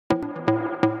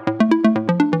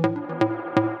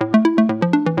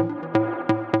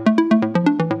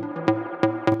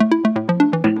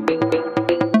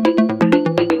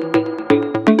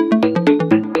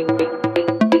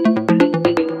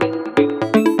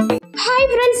Hi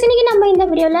friends, இன்னைக்கு நம்ம இந்த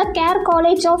வீடியோல கேர்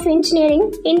காலேஜ் ஆஃப் இன்ஜினியரிங்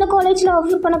இந்த காலேஜ்ல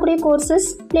ஆஃபர் பண்ணக்கூடிய courses,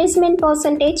 placement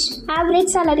percentage,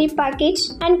 average salary package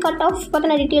and cut off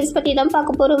பத்தின டீடைல்ஸ் பத்தி தான்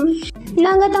பார்க்க போறோம்.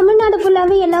 நாங்க தமிழ்நாடு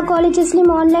ஃபுல்லாவே எல்லா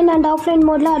காலேஜஸ்லயும் ஆன்லைன் அண்ட் ஆஃப்லைன்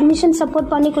மோட்ல அட்மிஷன்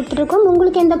சப்போர்ட் பண்ணி கொடுத்துருக்கோம்.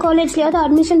 உங்களுக்கு எந்த காலேஜ்லயாவது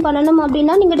அட்மிஷன் பண்ணணும்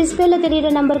அப்படின்னா நீங்க டிஸ்பிளேல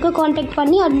தெரியுற நம்பருக்கு கான்டாக்ட்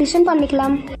பண்ணி அட்மிஷன்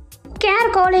பண்ணிக்கலாம். கேர்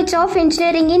காலேஜ் ஆஃப்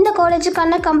இன்ஜினியரிங் இந்த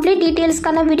காலேஜுக்கான கம்ப்ளீட்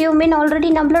டீட்டெயில்ஸ்க்கான வீடியோவுமே நான் ஆல்ரெடி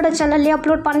நம்மளோட சேனல்லே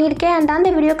அப்லோட் பண்ணியிருக்கேன். அண்ட் அந்த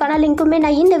வீடியோக்கான லிங்க்குமே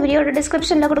நான் இந்த வீடியோட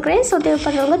டிஸ்கிரிப்ஷனில் கொடுக்குறேன். ஸோ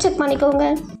தேவைப்படுறவங்க செக் பண்ணிக்கோங்க.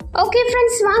 ஓகே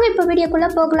ஃப்ரெண்ட்ஸ், வாங்க இப்போ வீடியோக்குள்ளே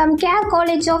போகலாம். கேர்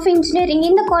காலேஜ் ஆஃப் இன்ஜினியரிங்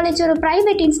இந்த காலேஜ் ஒரு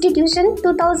பிரைவேட் இன்ஸ்டிடியூஷன்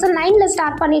 2009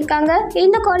 ஸ்டார்ட் பண்ணியிருக்காங்க.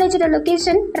 இந்த காலேஜோட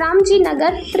லொகேஷன் ராம்ஜி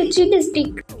நகர், திருச்சி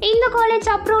டிஸ்ட்ரிக்ட். இந்த college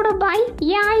approved by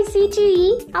AICTE,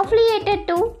 affiliated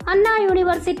to Anna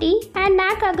university and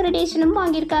NAC அக்ரிடேஷனும்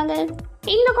வாங்கியிருக்காங்க.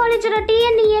 இந்த காலேஜோட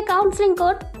TNEA கவுன்சிலிங்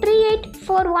கோட்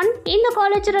 3841. இந்த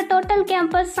காலேஜோட டோட்டல்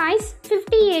கேம்பஸ் சைஸ்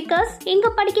 50 ஏக்கர்ஸ். இங்க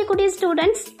படிக்கக்கூடிய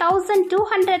ஸ்டூடெண்ட்ஸ்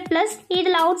 1200+.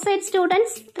 இதுல out side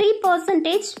students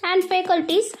 3% and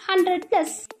faculties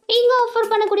 100+. இங்க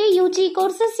ஆஃபர் பண்ணக்கூடிய UG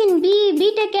கோர்சஸ் இன்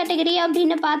பிடெக் கேட்டகரி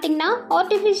அப்படின்னு பாத்தீங்கன்னா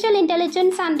artificial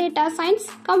intelligence and data science,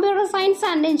 computer science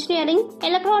and engineering,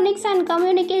 electronics and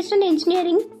communication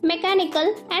engineering,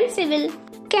 mechanical and civil.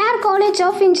 Care college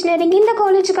of engineering இந்த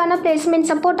காலேஜுக்கான placement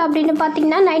support அப்படின்னு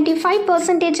பார்த்தீங்கன்னா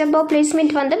 95% above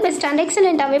placement வந்து best and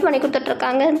எக்ஸலென்ட்டாகவே பண்ணி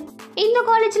கொடுத்துட்ருக்காங்க. இந்த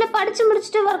காலேஜில் படித்து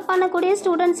முடிச்சுட்டு ஒர்க் பண்ணக்கூடிய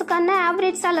ஸ்டூடெண்ட்ஸுக்கான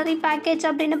ஆவரேஜ் salary பேக்கேஜ்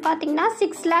அப்படின்னு பார்த்தீங்கன்னா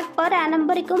 6 lakh per annum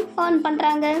வரைக்கும் ஏர்ன்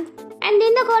பண்ணுறாங்க. அண்ட்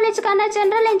இந்த காலேஜுக்கான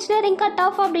ஜென்ரல் இன்ஜினியரிங் கட்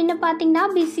ஆஃப் அப்படின்னு பார்த்தீங்கன்னா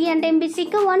BC அண்ட்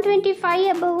MBCக்கு 125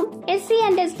 அபவும், SC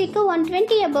அண்ட் STக்கு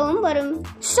 120 அபவும் வரும்.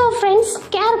 So friends,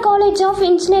 care college of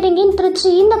engineering in Trichy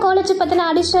இந்த காலேஜ் பற்றின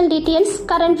additional details,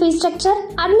 current fees structure,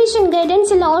 admission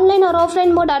guidance இல்லை ஆன்லைன் ஒரு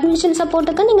ஆஃப்லைன் மோட் அட்மிஷன்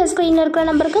சப்போர்ட்டுக்கு நீங்கள் ஸ்க்ரீனில் இருக்கிற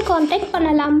நம்பருக்கு கான்டாக்ட்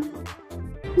பண்ணலாம்.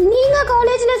 நீங்கள்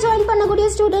காலேஜில் ஜாயின் பண்ணக்கூடிய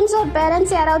ஸ்டூடெண்ட்ஸ் ஒரு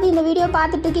பேரண்ட்ஸ் யாராவது இந்த வீடியோ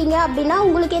பார்த்துட்டு இருக்கீங்க அப்படின்னா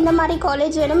உங்களுக்கு எந்த மாதிரி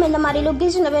காலேஜ் வேணும், எந்த மாதிரி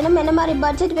லொக்கேஷனில் வேணும், எந்த மாதிரி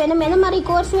பட்ஜெட் வேணும், எந்த மாதிரி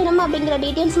கோர்ஸ் வேணும் அப்படிங்கிற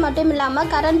டீட்டெயில்ஸ் மட்டும் இல்லாமல்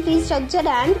கரண்ட் ஃபீஸ் ஸ்ட்ரக்சர்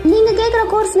அண்ட் நீங்கள் கேட்குற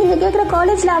கோர்ஸ் நீங்கள் கேட்குற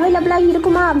காலேஜில் அவைலபிளாக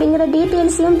இருக்குமா அப்படிங்கிற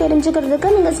டீட்டெயில்ஸையும்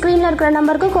தெரிஞ்சுக்கிறதுக்கு நீங்கள் ஸ்க்ரீனில் இருக்கிற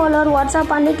நம்பருக்கு கால் ஒரு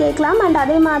வாட்ஸ்அப் பண்ணி கேட்கலாம். அண்ட்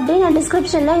அதே மாதிரி நான்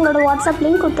டிஸ்கிரிப்ஷனில் எங்களோட வாட்ஸ்அப்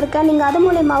லிங்க் கொடுத்துருக்கேன். நீங்கள் அது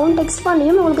மூலமாகவும் டெக்ஸ்ட்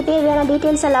பண்ணியும் உங்களுக்கு தேவையான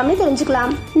டீட்டெயில்ஸ் எல்லாமே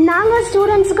தெரிஞ்சுக்கலாம். நாங்கள்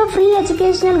ஸ்டூடெண்ட்ஸுக்கு free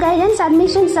educational guidance,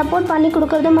 admission support பண்ணி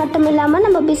கொடுக்குறது மட்டும் இல்லாம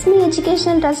நம்ம BISMI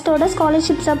எஜுகேஷனல் ட்ரஸ்டோட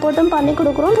ஸ்காலர்ஷிப் சப்போர்ட்டும் பண்ணி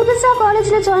கொடுக்குறோம். புதுசா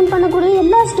காலேஜ்ல ஜாயின் பண்ணக்கூடிய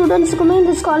எல்லா ஸ்டூடெண்ட்ஸுக்குமே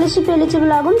இந்த ஸ்காலர்ஷிப்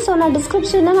எலிஜிபிள் ஆகும். ஸோ நான்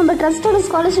டிஸ்கிரிப்ஷன்ல நம்ம ட்ரஸ்டோட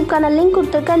ஸ்காலர்ஷிப்கான லிங்க்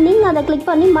கொடுத்துருக்கேன். நீங்க அதை கிளிக்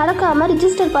பண்ணி மறக்காம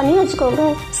ரிஜிஸ்டர் பண்ணி வச்சுக்கோங்க.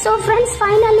 ஸோ ஃப்ரெண்ட்ஸ்,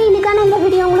 ஃபைனலி இன்னைக்கான இந்த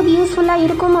வீடியோ உங்களுக்கு யூஸ்ஃபுல்லா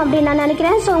இருக்கும் அப்படின்னு நான்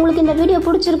நினைக்கிறேன். ஸோ உங்களுக்கு இந்த வீடியோ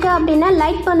பிடிச்சிருக்கு அப்படின்னா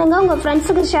லைக் பண்ணுங்க, உங்க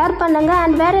ஃப்ரெண்ட்ஸுக்கு ஷேர் பண்ணுங்க.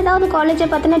 அண்ட் வேற ஏதாவது காலேஜை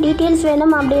பத்தின டீடைல்ஸ்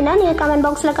வேணும் அப்படின்னா நீங்க கமெண்ட்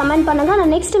பாக்ஸ்ல கமெண்ட் பண்ணுங்க.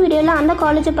 நான் நெக்ஸ்ட் வீடியோல அந்த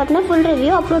காலேஜை பத்தின ஃபுல்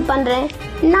ரிவ்யூ அப்லோட் பண்றேன்.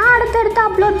 நான் அடுத்தடுத்து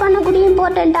அப்லோட் பண்ணக்கூடிய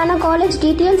இம்பார்ட்டண்ட்டான காலேஜ்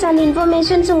டீட்டெயில்ஸ் அண்ட்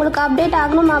இன்ஃபர்மேஷன்ஸ் உங்களுக்கு அப்டேட்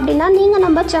ஆகணும் அப்படின்னா நீங்கள்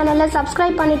நம்ம சேனலை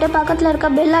சப்ஸ்கிரைப் பண்ணிவிட்டு பக்கத்தில் இருக்க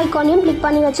பெல் ஐக்கானையும் கிளிக்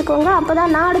பண்ணி வச்சுக்கோங்க. அப்போ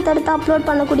தான் நான் அடுத்தடுத்து அப்லோட்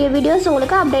பண்ணக்கூடிய வீடியோஸ்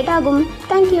உங்களுக்கு அப்டேட் ஆகும்.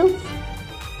 தேங்க்யூ.